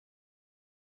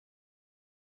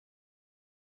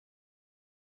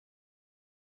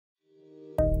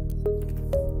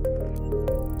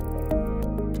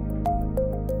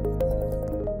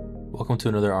welcome to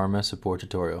another RMS support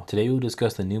tutorial. Today we will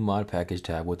discuss the new mod package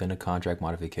tab within a contract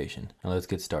modification. Now let's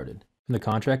get started. From the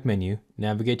contract menu,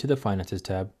 navigate to the finances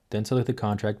tab, then select the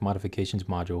contract modifications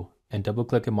module and double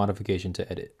click a modification to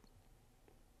edit.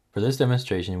 For this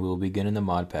demonstration, we will begin in the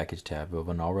mod package tab of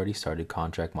an already started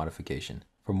contract modification.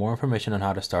 For more information on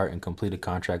how to start and complete a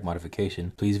contract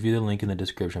modification, please view the link in the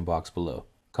description box below.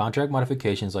 Contract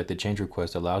modifications like the change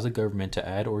request allows the government to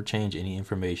add or change any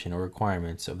information or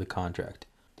requirements of the contract.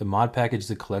 The mod package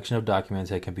is a collection of documents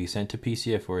that can be sent to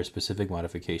PCF for a specific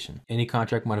modification. Any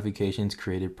contract modifications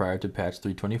created prior to patch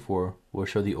 324 will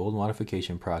show the old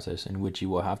modification process in which you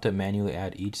will have to manually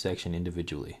add each section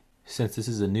individually. Since this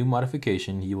is a new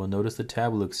modification, you will notice the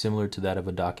tab looks similar to that of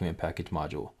a document package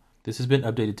module. This has been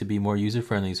updated to be more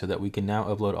user-friendly so that we can now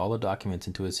upload all the documents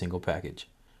into a single package.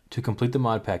 To complete the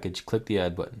mod package, click the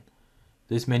Add button.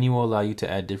 This menu will allow you to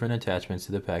add different attachments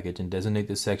to the package and designate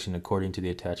the section according to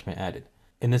the attachment added.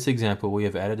 In this example, we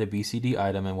have added a BCD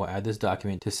item and will add this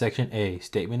document to Section A,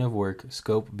 Statement of Work,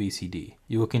 Scope BCD.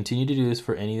 You will continue to do this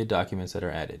for any of the documents that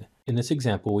are added. In this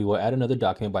example, we will add another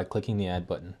document by clicking the Add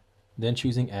button, then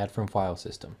choosing Add from File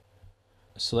System.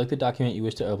 Select the document you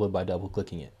wish to upload by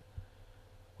double-clicking it.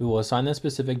 We will assign the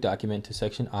specific document to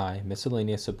Section I,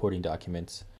 Miscellaneous Supporting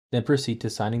Documents, then proceed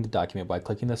to signing the document by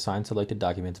clicking the Sign Selected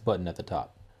Documents button at the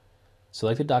top.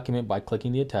 Select the document by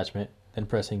clicking the attachment, then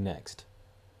pressing Next.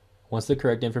 Once the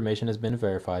correct information has been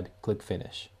verified, click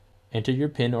Finish. Enter your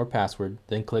PIN or password,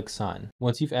 then click Sign.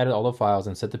 Once you've added all the files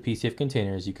and set the PCF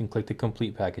containers, you can click the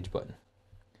Complete Package button.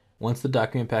 Once the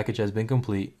document package has been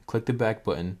complete, click the Back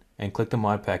button and click the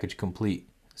Mod Package Complete,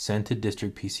 Send to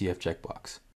District PCF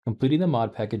checkbox. Completing the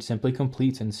mod package simply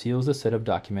completes and seals the set of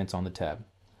documents on the tab.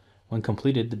 When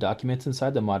completed, the documents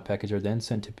inside the mod package are then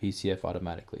sent to PCF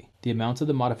automatically. The amounts of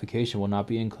the modification will not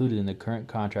be included in the current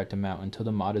contract amount until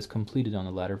the mod is completed on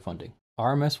the latter funding.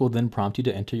 RMS will then prompt you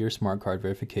to enter your smart card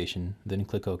verification, then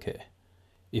click OK.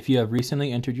 If you have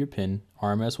recently entered your PIN,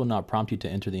 RMS will not prompt you to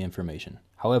enter the information.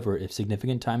 However, if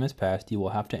significant time has passed, you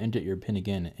will have to enter your PIN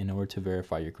again in order to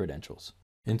verify your credentials.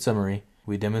 In summary,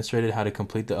 we demonstrated how to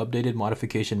complete the updated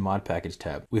modification mod package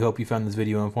tab. We hope you found this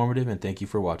video informative and thank you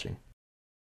for watching.